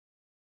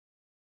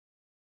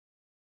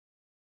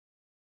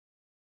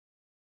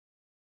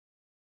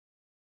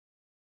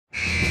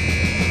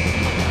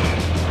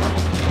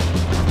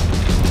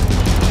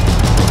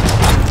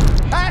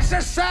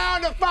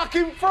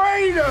fucking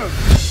freedom!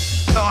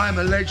 I am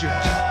a legend,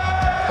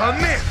 a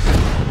myth,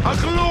 a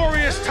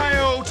glorious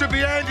tale to be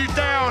handed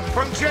down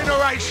from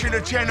generation to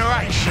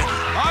generation.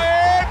 I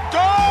am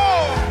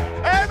Tom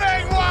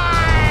Hemingway!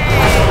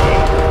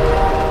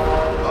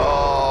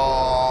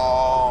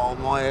 Oh,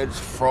 my head's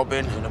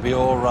throbbing. Gonna be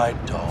all right,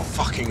 Tom.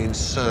 Fucking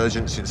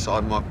insurgents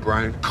inside my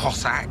brain,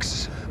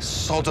 Cossacks,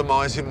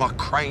 sodomizing my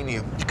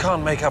cranium. You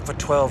can't make up for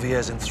 12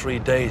 years in 3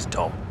 days,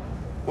 Tom.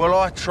 Well,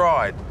 I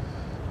tried.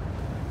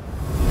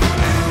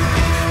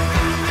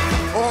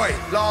 Oi,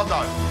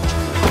 Lardo.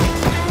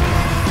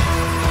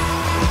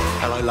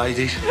 Hello,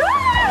 ladies.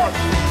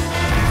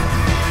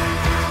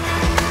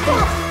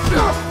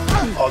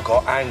 I've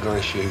got anger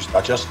issues,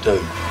 I just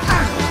do.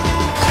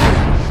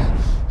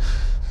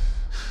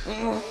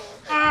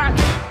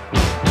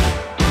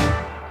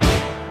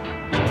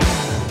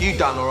 You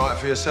done all right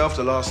for yourself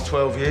the last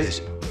 12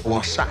 years? Well,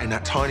 I sat in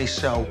that tiny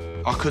cell.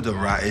 I could have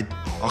ratted.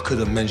 I could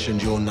have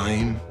mentioned your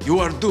name. You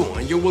are due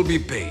and you will be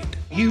paid.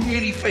 You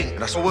really think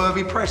that's a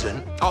worthy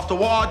present after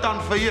what I've done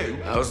for you?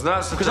 How's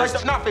that? Because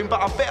there's nothing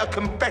but a bit of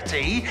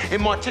confetti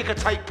in my ticker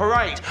tape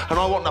parade, and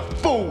I want the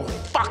full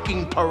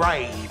fucking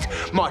parade.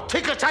 My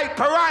ticker tape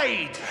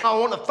parade! I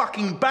want a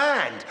fucking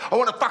band. I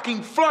want a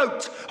fucking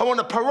float. I want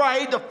a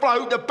parade, the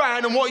float, the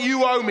band, and what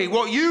you owe me.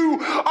 What you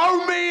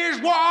owe me is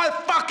what I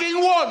fucking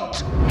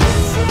want!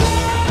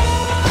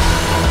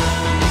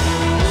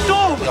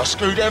 I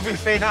screwed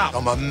everything up.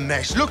 I'm a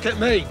mess. Look at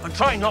me. I'm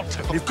trying not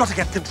to. You've got to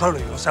get control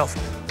of yourself.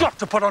 Got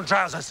to put on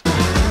trousers.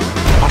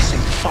 I've seen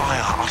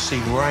fire, I've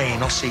seen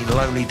rain, I've seen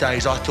lonely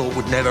days I thought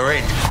would never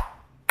end.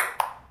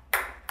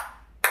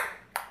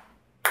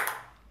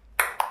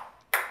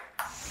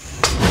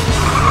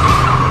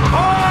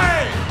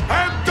 I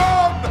am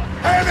Tom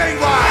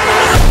Hemingway!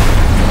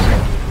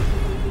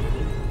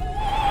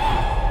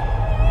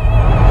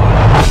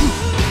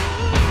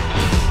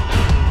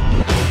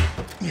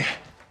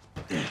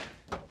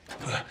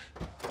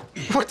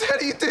 What the hell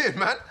are you doing,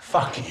 man?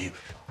 Fuck you.